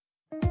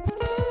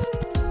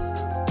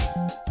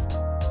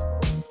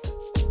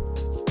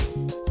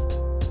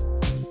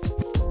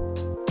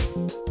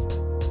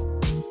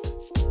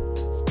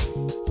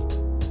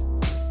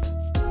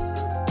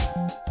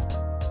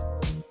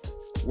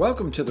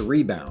Welcome to the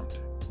Rebound,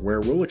 where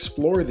we'll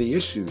explore the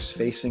issues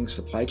facing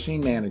supply chain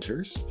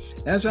managers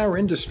as our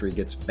industry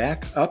gets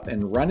back up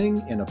and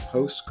running in a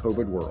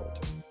post-COVID world.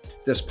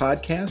 This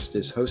podcast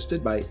is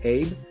hosted by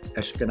Abe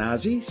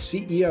Eshkenazi,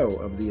 CEO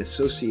of the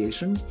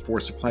Association for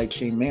Supply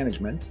Chain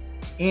Management,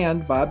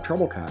 and Bob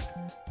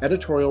Trebilcock,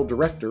 Editorial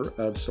Director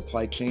of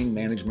Supply Chain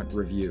Management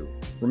Review.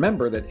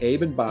 Remember that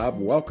Abe and Bob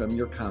welcome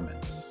your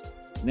comments.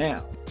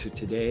 Now to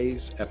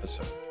today's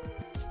episode.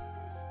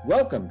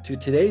 Welcome to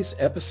today's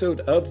episode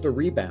of The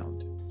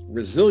Rebound,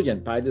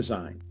 Resilient by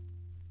Design.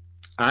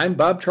 I'm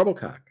Bob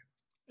Trebilcock.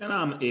 And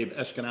I'm Abe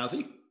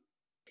Eshkenazi.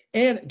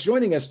 And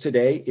joining us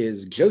today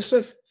is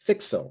Joseph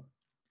Fiksel.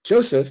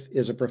 Joseph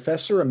is a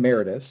professor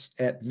emeritus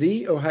at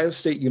The Ohio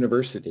State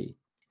University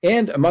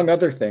and, among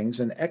other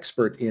things, an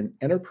expert in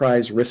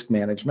enterprise risk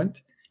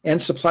management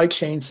and supply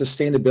chain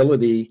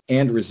sustainability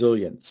and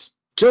resilience.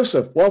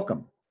 Joseph,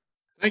 welcome.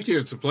 Thank you.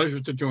 It's a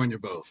pleasure to join you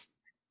both.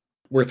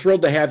 We're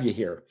thrilled to have you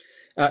here.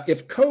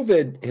 If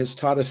COVID has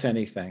taught us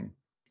anything,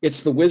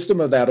 it's the wisdom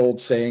of that old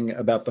saying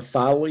about the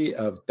folly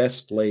of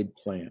best laid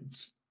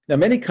plans. Now,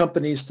 many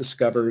companies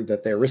discovered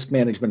that their risk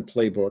management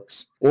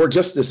playbooks, or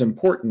just as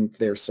important,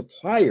 their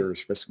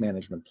suppliers' risk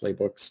management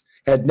playbooks,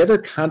 had never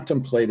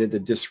contemplated a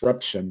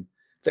disruption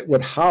that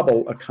would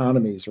hobble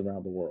economies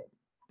around the world.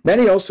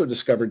 Many also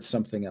discovered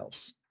something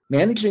else.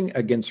 Managing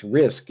against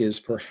risk is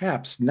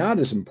perhaps not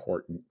as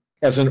important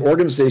as an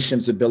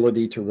organization's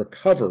ability to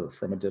recover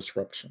from a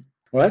disruption.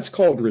 Well, that's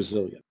called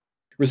resilience.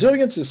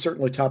 Resilience is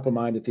certainly top of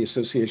mind at the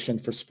Association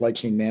for Supply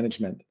Chain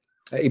Management,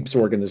 APE's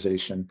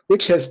organization,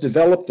 which has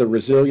developed the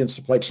Resilient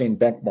Supply Chain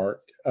Benchmark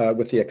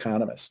with The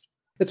Economist.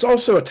 It's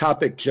also a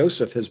topic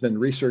Joseph has been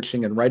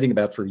researching and writing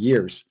about for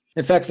years.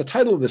 In fact, the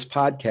title of this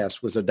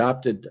podcast was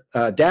adapted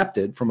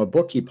from a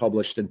book he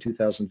published in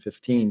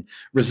 2015,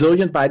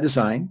 Resilient by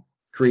Design,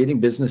 Creating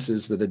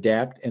Businesses that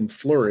Adapt and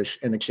Flourish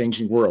in a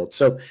Changing World.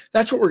 So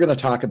that's what we're going to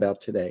talk about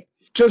today.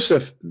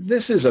 Joseph,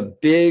 this is a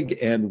big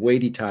and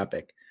weighty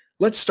topic.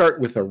 Let's start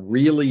with a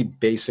really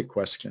basic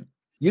question.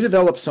 You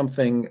developed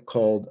something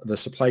called the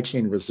Supply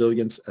Chain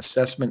Resilience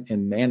Assessment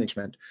and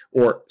Management,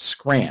 or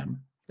SCRAM.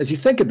 As you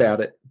think about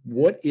it,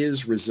 what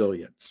is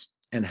resilience,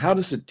 and how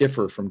does it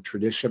differ from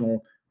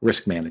traditional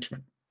risk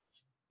management?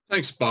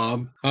 Thanks,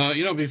 Bob.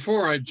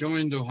 Before I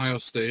joined Ohio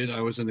State,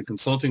 I was in the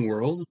consulting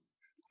world,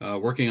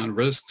 working on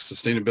risk,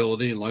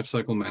 sustainability, and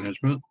lifecycle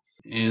management.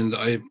 And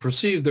I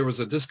perceived there was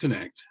a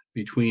disconnect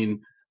between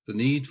the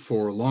need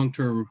for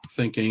long-term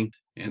thinking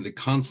and the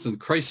constant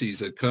crises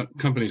that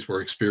companies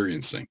were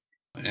experiencing.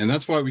 And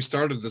that's why we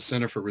started the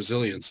Center for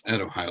Resilience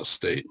at Ohio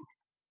State.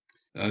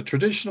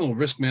 Traditional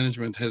risk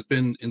management has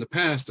been, in the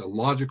past, a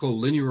logical,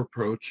 linear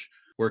approach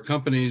where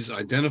companies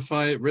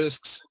identify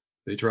risks,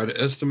 they try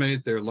to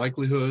estimate their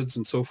likelihoods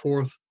and so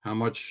forth, how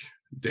much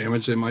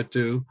damage they might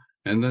do,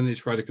 and then they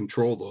try to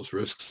control those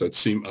risks that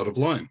seem out of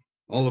line.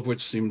 All of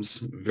which seems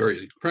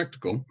very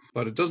practical,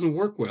 but it doesn't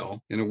work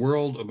well in a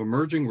world of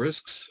emerging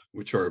risks,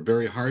 which are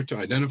very hard to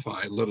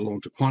identify, let alone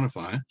to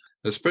quantify,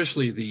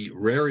 especially the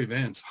rare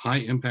events,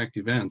 high-impact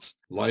events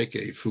like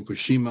a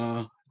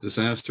Fukushima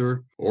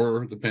disaster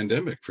or the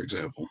pandemic, for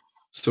example.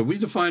 So we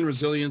define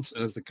resilience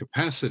as the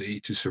capacity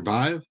to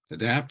survive,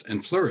 adapt,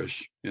 and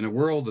flourish in a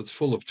world that's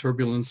full of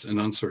turbulence and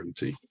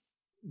uncertainty.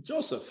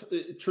 Joseph,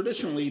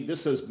 traditionally,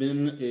 this has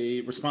been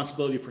a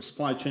responsibility for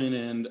supply chain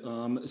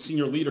and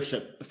senior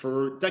leadership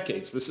for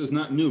decades. This is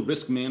not new.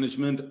 Risk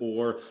management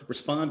or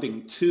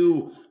responding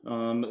to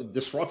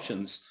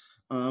disruptions.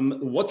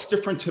 What's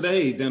different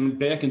today than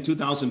back in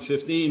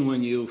 2015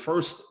 when you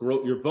first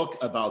wrote your book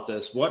about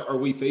this? What are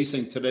we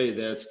facing today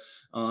that's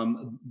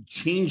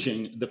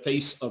changing the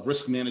face of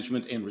risk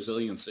management and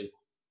resiliency?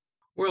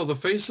 Well, the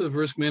face of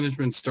risk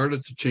management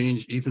started to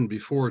change even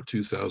before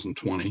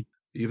 2020.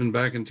 Even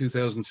back in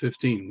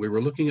 2015, we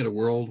were looking at a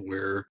world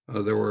where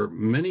there were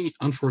many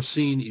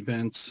unforeseen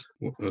events.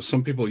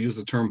 Some people use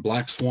the term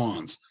black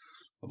swans.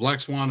 A black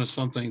swan is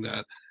something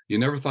that you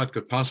never thought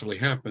could possibly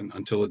happen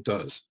until it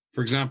does.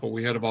 For example,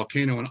 we had a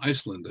volcano in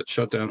Iceland that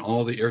shut down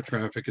all the air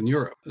traffic in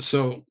Europe.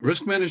 So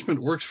risk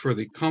management works for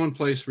the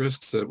commonplace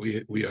risks that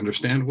we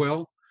understand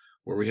well,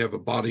 where we have a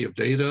body of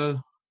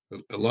data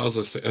that allows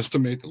us to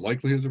estimate the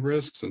likelihoods of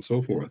risks and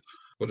so forth.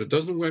 But it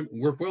doesn't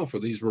work well for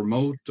these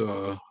remote,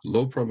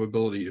 low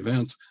probability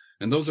events.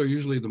 And those are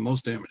usually the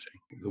most damaging,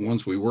 the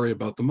ones we worry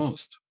about the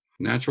most.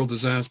 Natural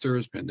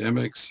disasters,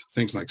 pandemics,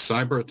 things like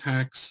cyber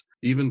attacks,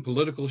 even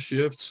political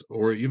shifts,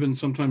 or even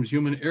sometimes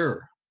human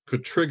error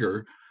could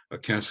trigger a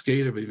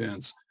cascade of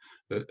events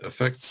that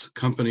affects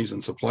companies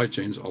and supply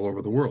chains all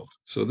over the world.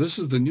 So this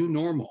is the new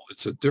normal.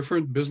 It's a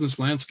different business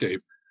landscape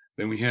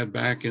than we had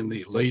back in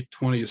the late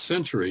 20th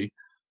century,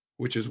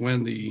 which is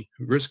when the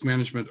risk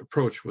management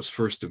approach was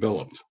first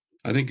developed.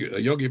 I think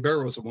Yogi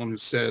Berra was the one who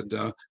said,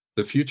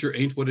 the future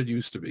ain't what it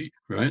used to be,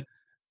 right?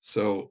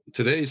 So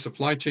today,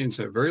 supply chains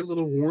have very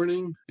little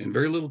warning and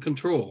very little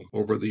control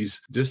over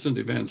these distant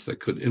events that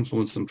could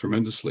influence them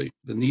tremendously.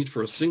 The need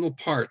for a single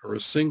part or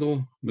a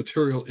single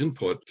material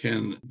input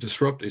can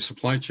disrupt a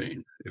supply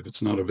chain if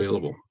it's not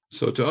available.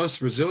 So to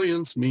us,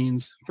 resilience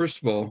means,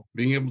 first of all,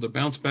 being able to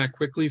bounce back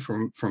quickly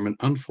from an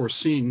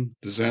unforeseen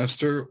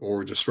disaster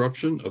or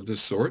disruption of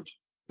this sort.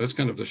 That's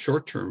kind of the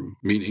short-term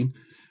meaning.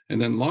 And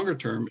then longer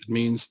term, it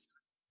means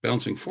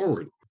bouncing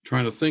forward,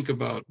 trying to think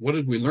about what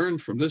did we learn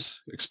from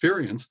this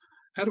experience?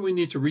 How do we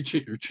need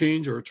to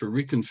change or to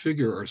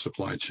reconfigure our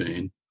supply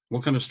chain?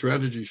 What kind of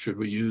strategy should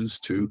we use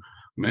to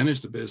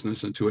manage the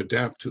business and to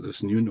adapt to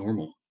this new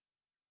normal?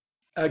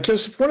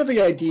 Joseph, one of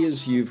the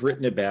ideas you've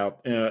written about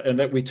and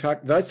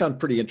that I found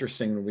pretty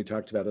interesting when we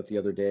talked about it the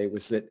other day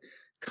was that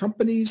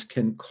companies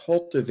can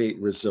cultivate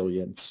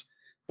resilience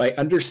by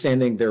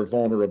understanding their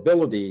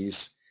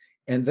vulnerabilities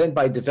and then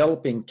by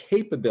developing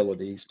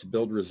capabilities to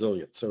build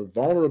resilience. So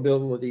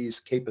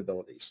vulnerabilities,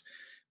 capabilities.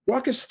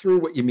 Walk us through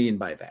what you mean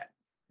by that.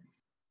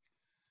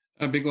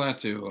 I'd be glad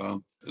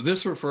to.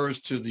 This refers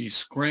to the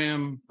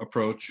SCRAM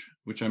approach,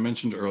 which I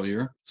mentioned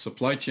earlier,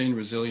 Supply Chain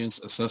Resilience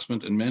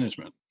Assessment and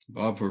Management.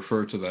 Bob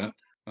referred to that.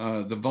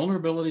 The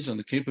vulnerabilities and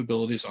the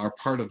capabilities are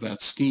part of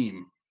that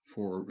scheme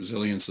for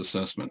resilience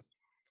assessment.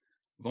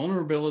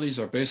 Vulnerabilities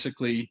are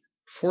basically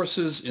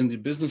forces in the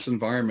business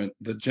environment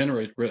that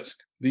generate risk.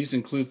 These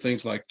include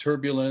things like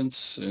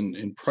turbulence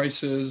in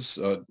prices,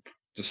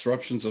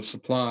 disruptions of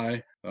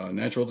supply,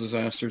 natural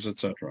disasters,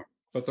 etc.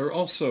 But there are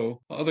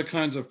also other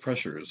kinds of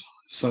pressures,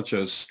 such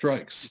as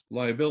strikes,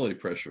 liability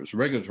pressures,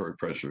 regulatory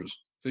pressures,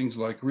 things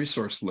like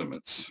resource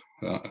limits,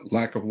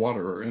 lack of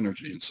water or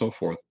energy, and so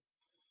forth.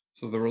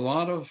 So there are a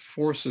lot of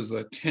forces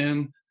that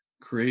can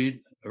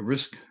create a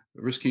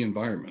risky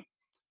environment,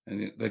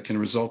 and that can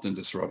result in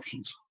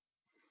disruptions.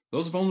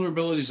 Those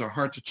vulnerabilities are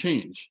hard to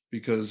change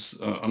because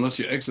unless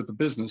you exit the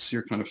business,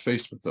 you're kind of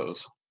faced with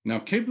those. Now,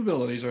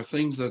 capabilities are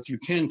things that you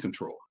can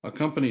control. A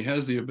company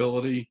has the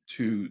ability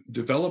to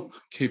develop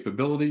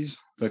capabilities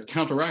that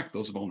counteract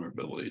those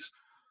vulnerabilities.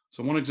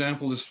 So one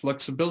example is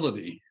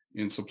flexibility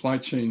in supply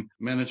chain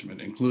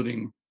management,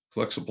 including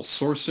flexible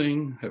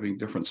sourcing, having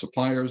different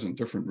suppliers in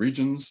different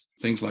regions,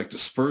 things like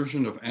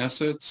dispersion of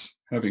assets,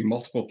 having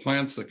multiple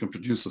plants that can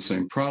produce the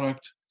same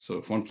product. So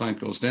if one plant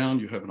goes down,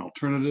 you have an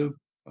alternative.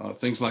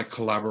 Things like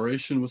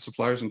collaboration with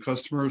suppliers and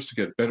customers to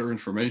get better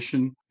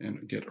information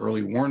and get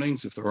early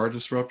warnings if there are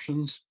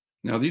disruptions.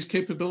 Now, these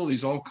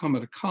capabilities all come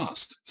at a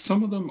cost.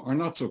 Some of them are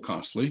not so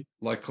costly,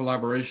 like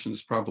collaboration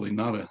is probably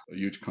not a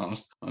huge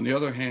cost. On the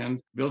other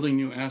hand, building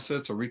new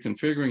assets or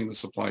reconfiguring the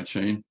supply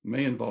chain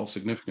may involve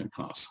significant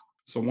costs.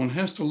 So one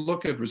has to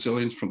look at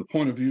resilience from the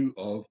point of view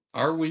of,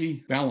 are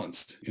we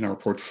balanced in our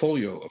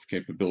portfolio of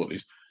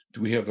capabilities?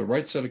 Do we have the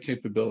right set of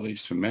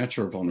capabilities to match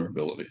our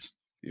vulnerabilities?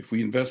 If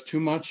we invest too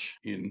much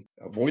in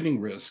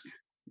avoiding risk,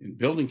 in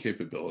building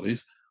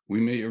capabilities, we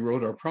may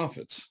erode our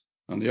profits.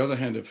 On the other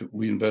hand, if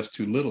we invest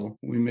too little,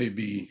 we may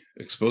be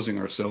exposing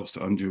ourselves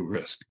to undue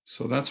risk.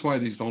 So that's why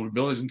these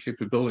vulnerabilities and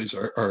capabilities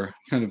are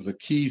kind of the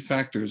key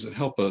factors that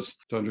help us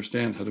to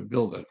understand how to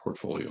build that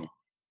portfolio.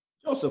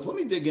 Joseph, let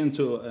me dig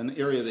into an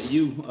area that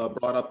you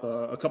brought up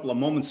a couple of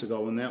moments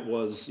ago, and that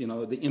was,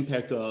 the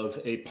impact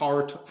of a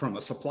part from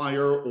a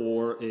supplier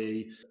or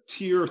a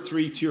tier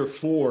 3, tier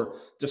 4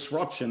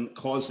 disruption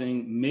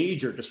causing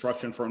major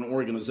disruption for an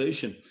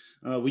organization.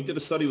 We did a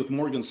study with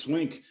Morgan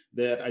Swink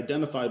that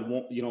identified,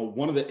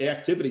 one of the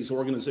activities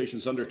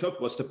organizations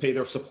undertook was to pay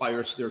their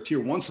suppliers, their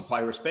tier 1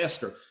 suppliers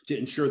faster to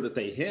ensure that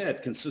they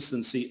had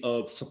consistency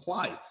of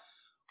supply.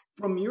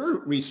 From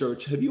your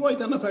research, have you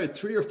identified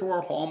 3 or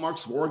 4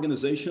 hallmarks of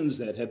organizations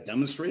that have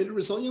demonstrated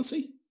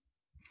resiliency?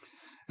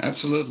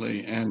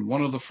 Absolutely. And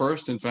one of the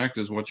first, in fact,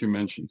 is what you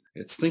mentioned.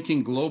 It's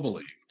thinking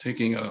globally,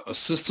 taking a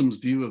systems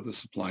view of the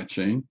supply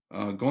chain,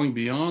 going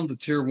beyond the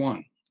tier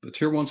 1. The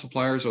tier 1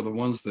 suppliers are the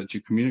ones that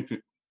you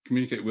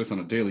communicate with on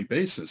a daily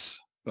basis,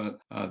 but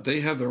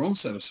they have their own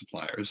set of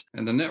suppliers,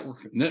 and the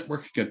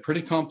network can get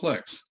pretty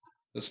complex,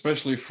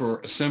 especially for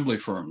assembly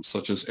firms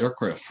such as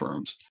aircraft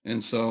firms.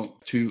 And so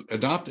to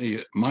adopt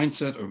a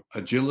mindset of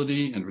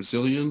agility and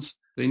resilience,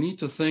 they need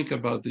to think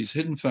about these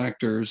hidden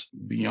factors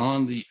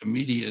beyond the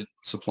immediate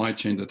supply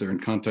chain that they're in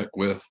contact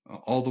with,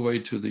 all the way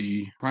to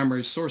the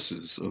primary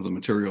sources of the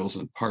materials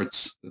and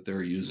parts that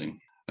they're using.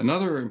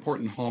 Another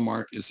important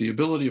hallmark is the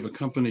ability of a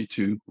company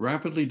to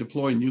rapidly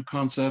deploy new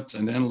concepts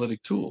and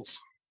analytic tools.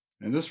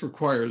 And this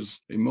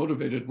requires a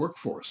motivated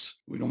workforce.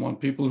 We don't want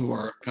people who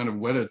are kind of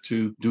wedded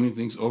to doing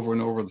things over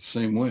and over the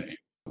same way.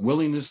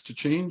 Willingness to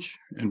change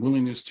and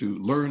willingness to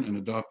learn and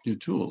adopt new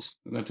tools.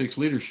 And that takes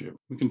leadership.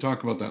 We can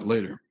talk about that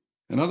later.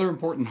 Another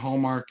important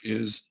hallmark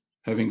is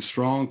having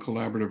strong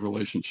collaborative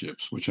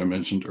relationships, which I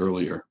mentioned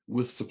earlier,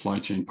 with supply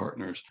chain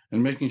partners,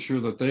 and making sure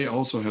that they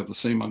also have the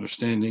same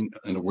understanding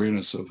and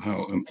awareness of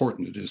how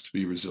important it is to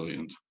be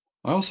resilient.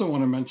 I also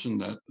want to mention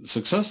that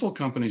successful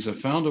companies have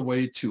found a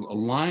way to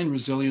align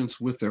resilience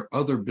with their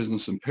other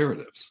business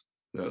imperatives.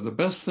 The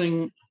best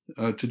thing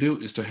to do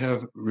is to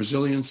have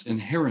resilience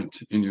inherent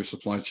in your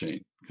supply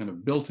chain, kind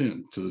of built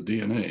into the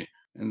DNA.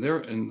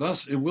 And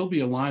thus it will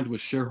be aligned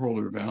with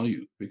shareholder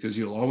value, because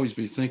you'll always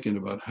be thinking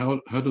about how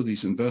do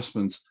these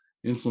investments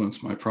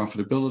influence my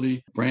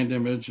profitability, brand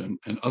image, and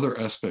other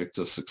aspects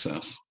of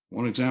success.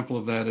 One example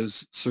of that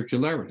is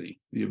circularity,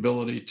 the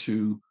ability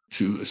to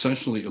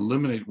essentially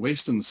eliminate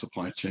waste in the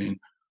supply chain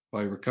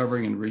by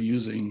recovering and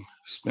reusing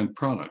spent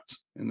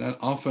products. And that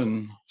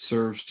often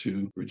serves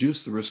to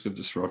reduce the risk of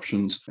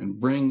disruptions and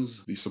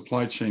brings the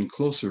supply chain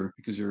closer,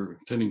 because you're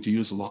tending to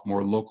use a lot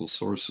more local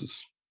sources.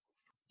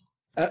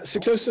 So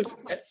Joseph,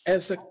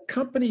 as a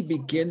company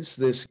begins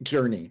this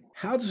journey,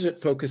 how does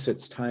it focus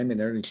its time and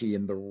energy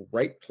in the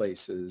right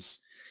places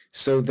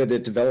so that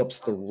it develops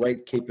the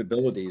right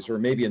capabilities? Or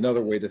maybe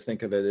another way to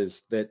think of it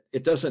is that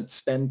it doesn't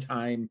spend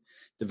time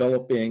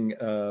developing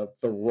the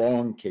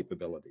wrong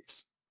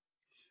capabilities.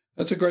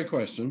 That's a great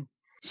question.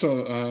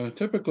 So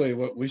typically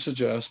what we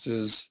suggest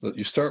is that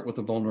you start with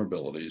the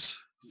vulnerabilities.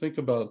 Think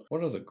about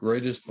what are the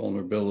greatest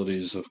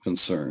vulnerabilities of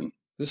concern.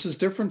 This is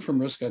different from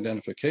risk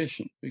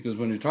identification, because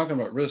when you're talking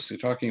about risk, you're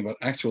talking about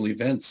actual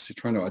events. You're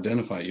trying to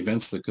identify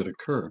events that could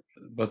occur.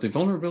 But the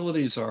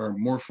vulnerabilities are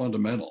more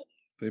fundamental.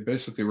 They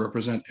basically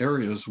represent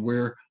areas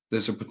where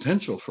there's a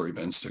potential for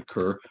events to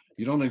occur.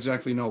 You don't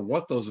exactly know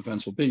what those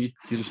events will be.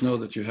 You just know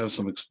that you have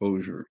some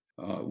exposure.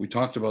 We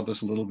talked about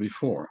this a little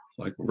before,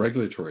 like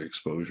regulatory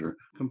exposure,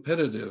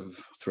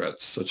 competitive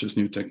threats such as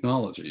new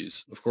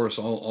technologies. Of course,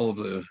 all of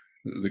the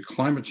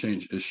climate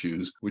change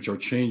issues, which are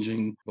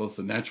changing both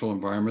the natural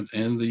environment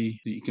and the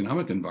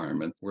economic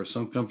environment, where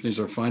some companies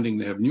are finding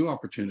they have new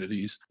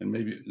opportunities and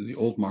maybe the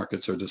old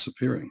markets are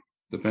disappearing.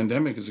 The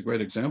pandemic is a great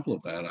example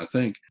of that. I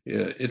think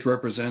it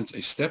represents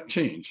a step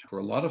change for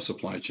a lot of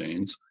supply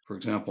chains. For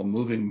example,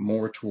 moving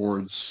more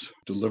towards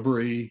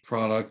delivery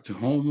product to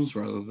homes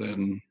rather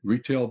than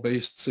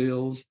retail-based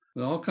sales.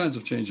 There are all kinds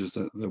of changes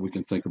that we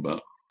can think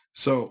about.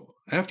 So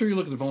after you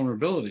look at the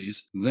vulnerabilities,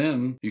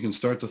 then you can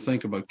start to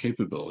think about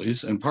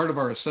capabilities. And part of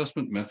our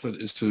assessment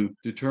method is to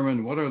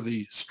determine what are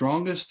the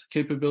strongest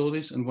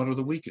capabilities and what are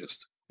the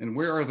weakest. And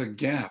where are the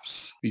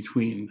gaps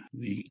between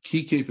the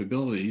key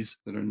capabilities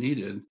that are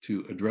needed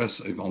to address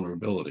a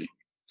vulnerability?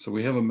 So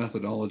we have a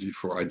methodology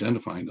for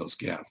identifying those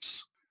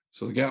gaps.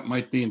 So the gap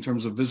might be in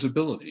terms of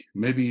visibility.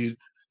 Maybe you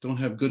don't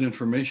have good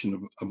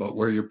information about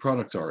where your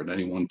products are at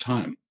any one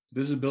time.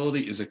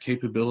 Visibility is a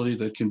capability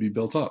that can be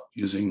built up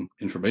using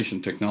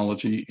information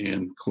technology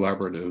and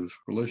collaborative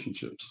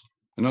relationships.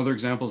 Another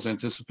example is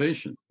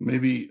anticipation.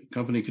 Maybe a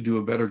company could do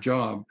a better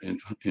job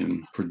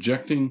in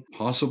projecting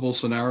possible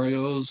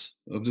scenarios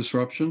of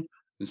disruption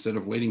instead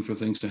of waiting for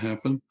things to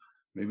happen.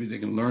 Maybe they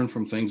can learn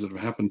from things that have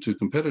happened to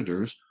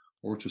competitors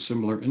or to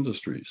similar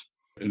industries.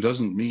 It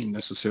doesn't mean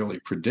necessarily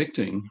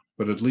predicting,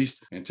 but at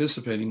least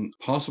anticipating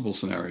possible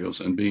scenarios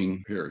and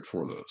being prepared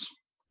for those.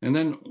 And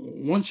then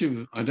once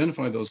you've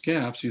identified those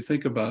gaps, you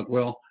think about,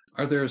 well,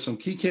 are there some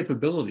key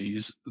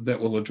capabilities that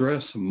will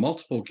address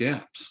multiple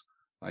gaps?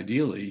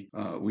 Ideally,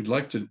 we'd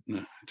like to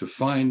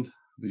find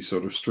these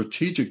sort of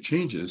strategic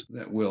changes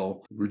that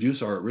will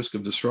reduce our risk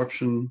of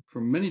disruption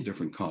from many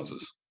different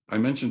causes. I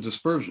mentioned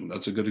dispersion.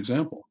 That's a good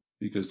example,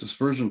 because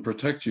dispersion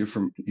protects you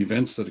from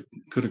events that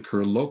could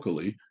occur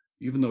locally,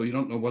 even though you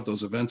don't know what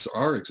those events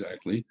are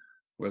exactly,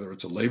 whether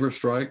it's a labor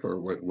strike or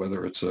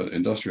whether it's an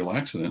industrial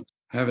accident.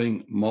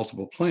 Having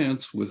multiple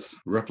plants with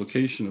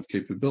replication of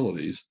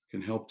capabilities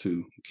can help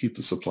to keep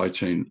the supply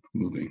chain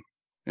moving.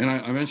 And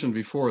I mentioned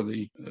before,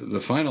 the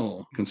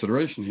final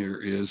consideration here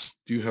is,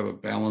 do you have a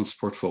balanced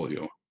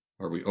portfolio?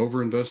 Are we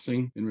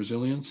over-investing in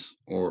resilience,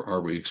 or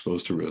are we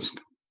exposed to risk?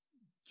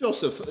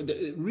 Joseph,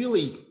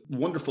 really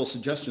wonderful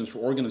suggestions for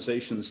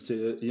organizations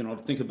to,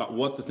 think about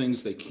what the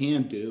things they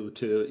can do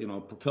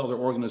to, propel their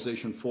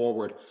organization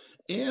forward.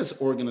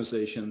 As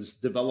organizations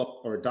develop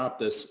or adopt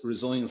this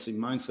resiliency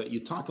mindset,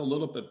 you talked a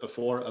little bit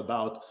before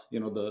about,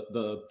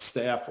 the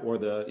staff or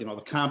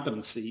the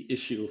competency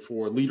issue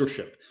for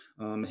leadership,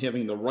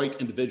 having the right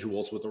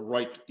individuals with the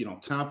right,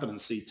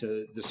 competency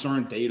to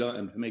discern data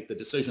and make the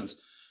decisions.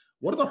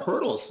 What are the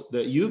hurdles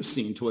that you've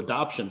seen to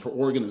adoption for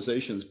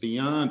organizations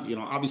beyond,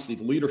 obviously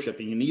the leadership,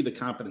 and you need the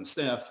competent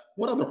staff?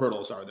 What other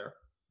hurdles are there?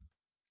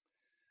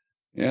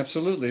 Yeah,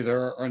 absolutely.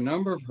 There are a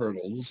number of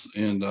hurdles,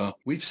 and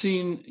we've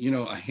seen,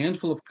 a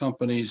handful of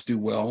companies do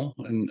well,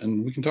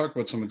 and we can talk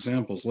about some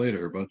examples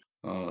later, but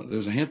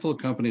there's a handful of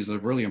companies that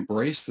have really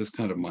embraced this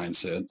kind of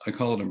mindset. I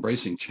call it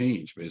embracing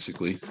change,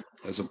 basically,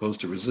 as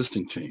opposed to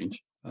resisting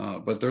change.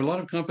 But there are a lot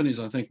of companies,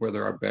 I think, where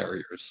there are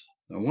barriers.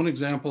 Now, one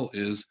example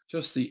is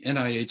just the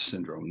NIH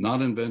syndrome,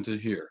 not invented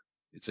here.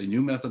 It's a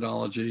new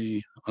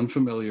methodology,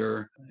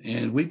 unfamiliar,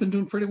 and we've been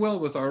doing pretty well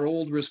with our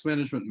old risk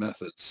management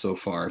methods so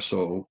far.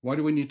 So why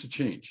do we need to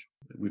change?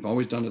 We've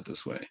always done it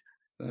this way.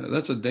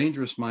 That's a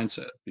dangerous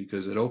mindset,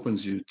 because it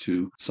opens you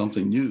to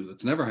something new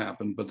that's never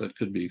happened, but that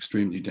could be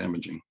extremely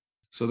damaging.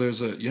 So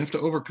you have to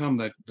overcome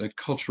that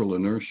cultural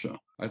inertia.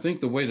 I think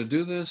the way to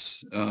do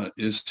this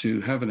is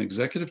to have an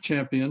executive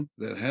champion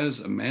that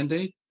has a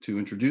mandate to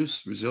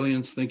introduce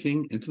resilience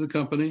thinking into the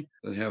company.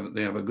 They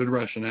have a good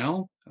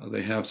rationale.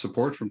 They have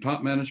support from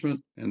top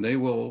management, and they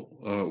will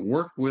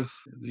work with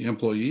the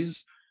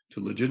employees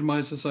to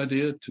legitimize this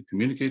idea, to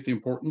communicate the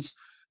importance,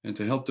 and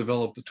to help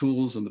develop the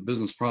tools and the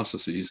business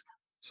processes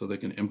so they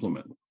can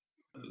implement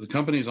it. The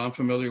companies I'm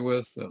familiar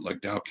with,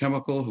 like Dow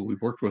Chemical, who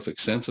we've worked with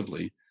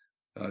extensively,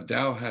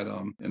 Dow had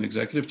an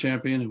executive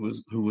champion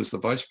who was the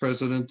vice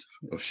president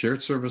of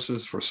shared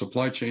services for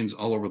supply chains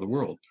all over the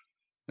world.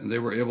 And they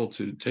were able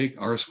to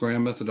take our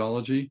Scrum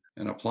methodology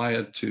and apply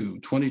it to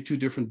 22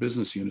 different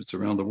business units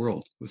around the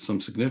world with some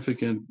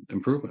significant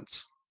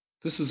improvements.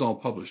 This is all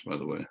published, by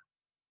the way.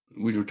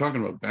 We were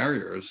talking about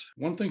barriers.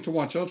 One thing to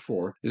watch out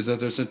for is that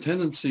there's a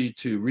tendency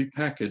to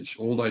repackage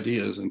old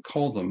ideas and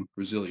call them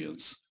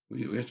resilience.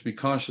 We have to be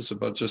cautious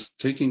about just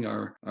taking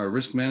our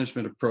risk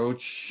management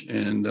approach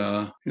and,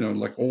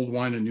 like old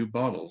wine in new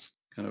bottles,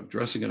 kind of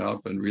dressing it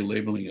up and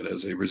relabeling it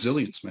as a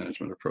resilience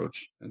management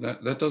approach. And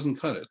that doesn't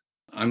cut it.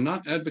 I'm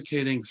not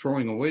advocating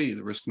throwing away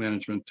the risk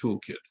management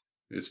toolkit.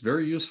 It's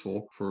very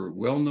useful for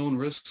well-known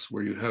risks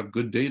where you have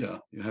good data,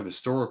 you have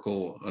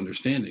historical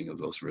understanding of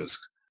those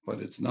risks,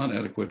 but it's not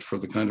adequate for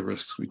the kind of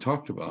risks we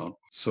talked about.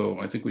 So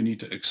I think we need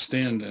to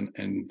extend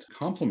and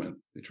complement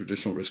the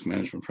traditional risk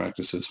management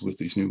practices with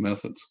these new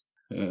methods.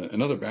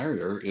 Another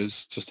barrier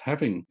is just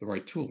having the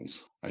right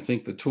tools. I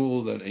think the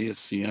tool that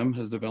ASCM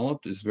has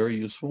developed is very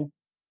useful.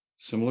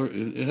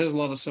 It has a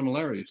lot of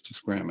similarities to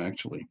Scrum,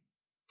 actually.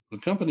 The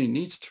company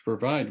needs to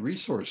provide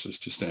resources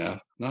to staff,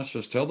 not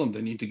just tell them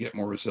they need to get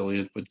more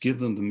resilient, but give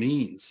them the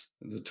means,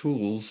 the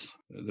tools,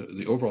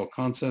 the overall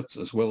concepts,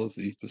 as well as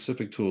the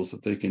specific tools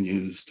that they can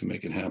use to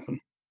make it happen.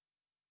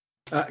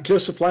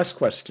 Joseph, last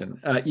question.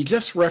 You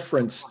just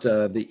referenced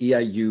the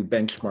EIU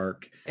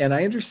benchmark, and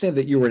I understand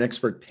that you were an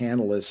expert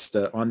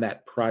panelist on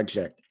that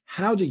project.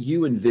 How do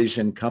you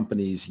envision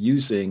companies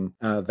using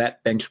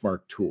that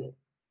benchmark tool?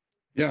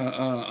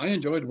 Yeah, I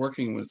enjoyed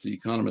working with the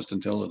Economist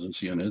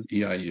Intelligence Unit,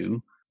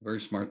 EIU. Very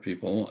smart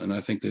people, and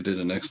I think they did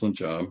an excellent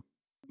job.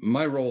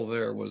 My role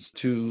there was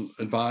to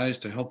advise,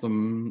 to help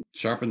them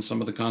sharpen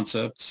some of the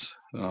concepts.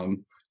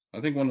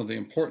 I think one of the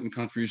important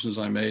contributions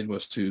I made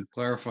was to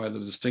clarify the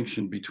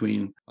distinction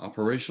between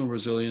operational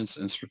resilience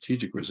and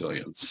strategic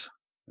resilience.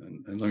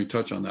 And let me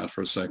touch on that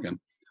for a second.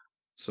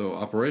 So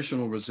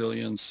operational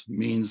resilience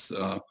means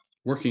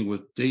working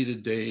with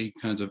day-to-day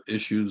kinds of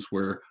issues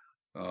where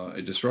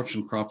a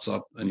disruption crops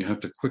up and you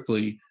have to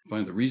quickly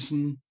find the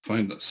reason,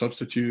 find a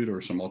substitute or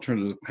some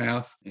alternative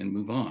path and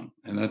move on.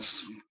 And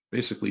that's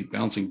basically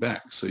bouncing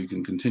back so you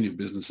can continue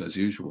business as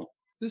usual.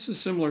 This is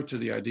similar to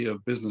the idea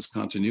of business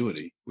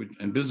continuity,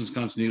 and business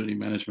continuity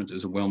management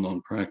is a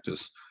well-known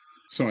practice.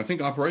 So I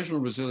think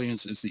operational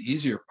resilience is the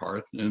easier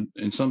part, and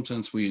in some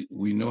sense we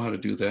know how to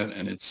do that,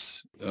 and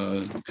it's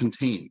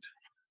contained.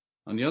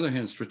 On the other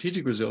hand,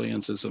 strategic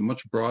resilience is a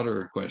much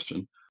broader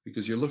question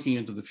because you're looking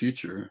into the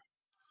future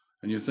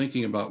and you're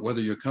thinking about whether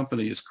your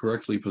company is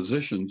correctly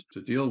positioned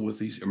to deal with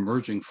these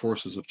emerging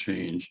forces of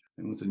change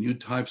and with the new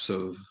types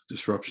of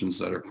disruptions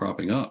that are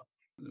cropping up,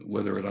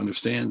 whether it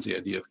understands the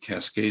idea of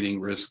cascading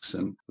risks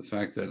and the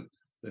fact that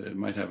it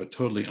might have a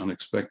totally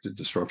unexpected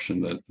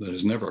disruption that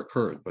has never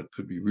occurred but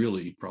could be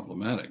really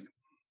problematic.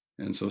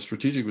 And so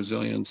strategic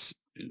resilience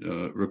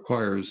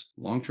requires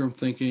long-term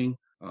thinking,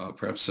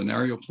 perhaps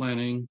scenario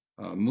planning,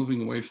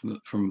 moving away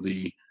from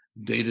the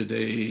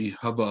day-to-day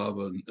hubbub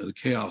and the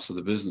chaos of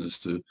the business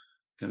to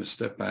kind of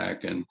step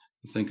back and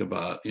think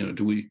about,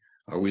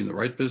 are we in the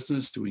right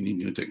business? Do we need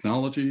new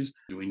technologies?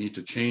 Do we need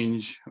to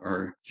change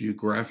our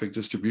geographic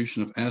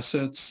distribution of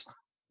assets?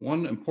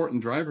 One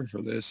important driver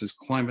for this is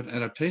climate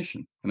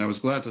adaptation. And I was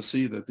glad to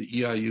see that the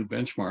EIU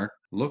benchmark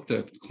looked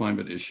at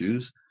climate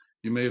issues.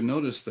 You may have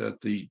noticed that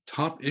the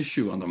top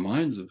issue on the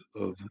minds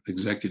of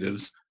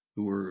executives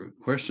who were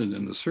questioned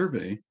in the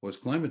survey was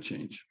climate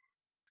change.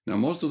 Now,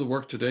 most of the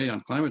work today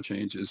on climate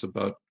change is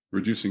about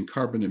reducing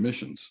carbon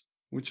emissions,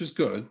 which is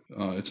good.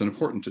 It's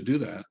important to do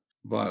that.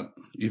 But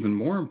even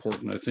more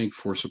important, I think,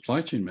 for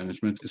supply chain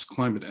management is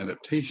climate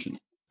adaptation.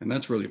 And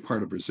that's really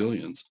part of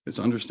resilience. It's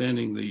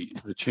understanding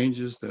the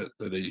changes that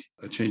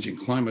a changing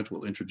climate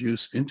will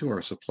introduce into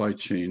our supply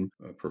chain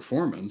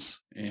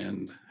performance,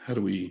 and how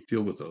do we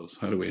deal with those?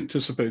 How do we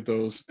anticipate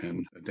those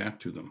and adapt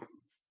to them?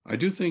 I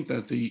do think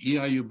that the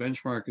EIU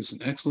benchmark is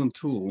an excellent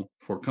tool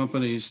for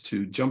companies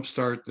to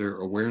jumpstart their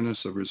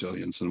awareness of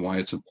resilience and why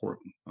it's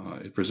important.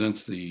 It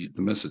presents the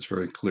message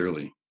very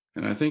clearly.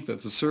 And I think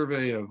that the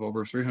survey of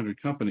over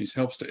 300 companies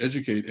helps to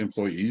educate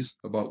employees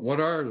about what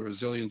are the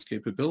resilience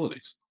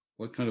capabilities.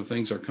 What kind of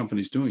things are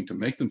companies doing to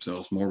make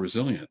themselves more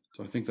resilient?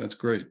 So I think that's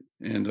great.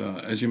 And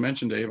as you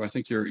mentioned, Dave, I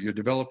think you're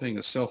developing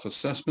a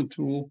self-assessment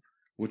tool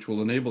which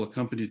will enable a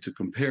company to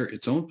compare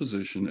its own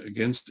position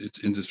against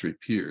its industry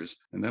peers.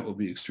 And that will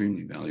be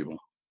extremely valuable.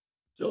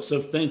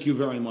 Joseph, thank you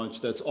very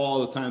much. That's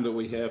all the time that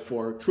we have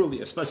for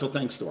truly a special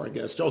thanks to our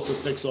guest, Joseph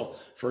Pixel,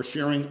 for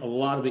sharing a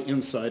lot of the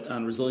insight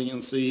on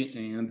resiliency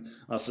and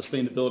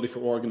sustainability for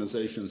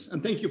organizations.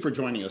 And thank you for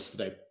joining us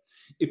today.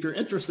 If you're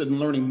interested in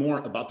learning more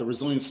about the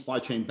Resilient Supply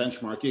Chain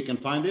Benchmark, you can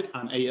find it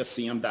on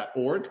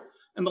ascm.org,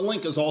 and the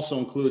link is also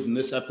included in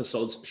this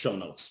episode's show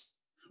notes.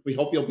 We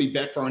hope you'll be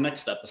back for our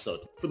next episode.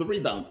 For The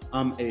Rebound,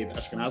 I'm Abe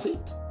Ashkenazi.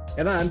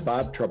 And I'm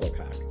Bob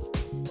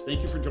Trebilcock.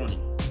 Thank you for joining.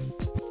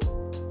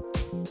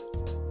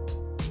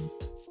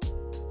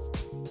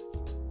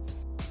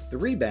 The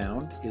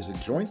Rebound is a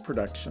joint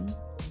production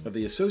of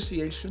the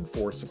Association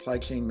for Supply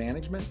Chain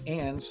Management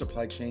and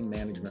Supply Chain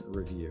Management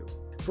Review.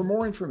 For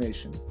more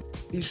information,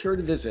 be sure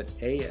to visit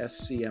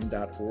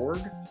ascm.org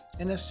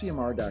and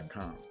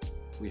scmr.com.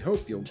 We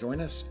hope you'll join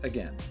us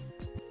again.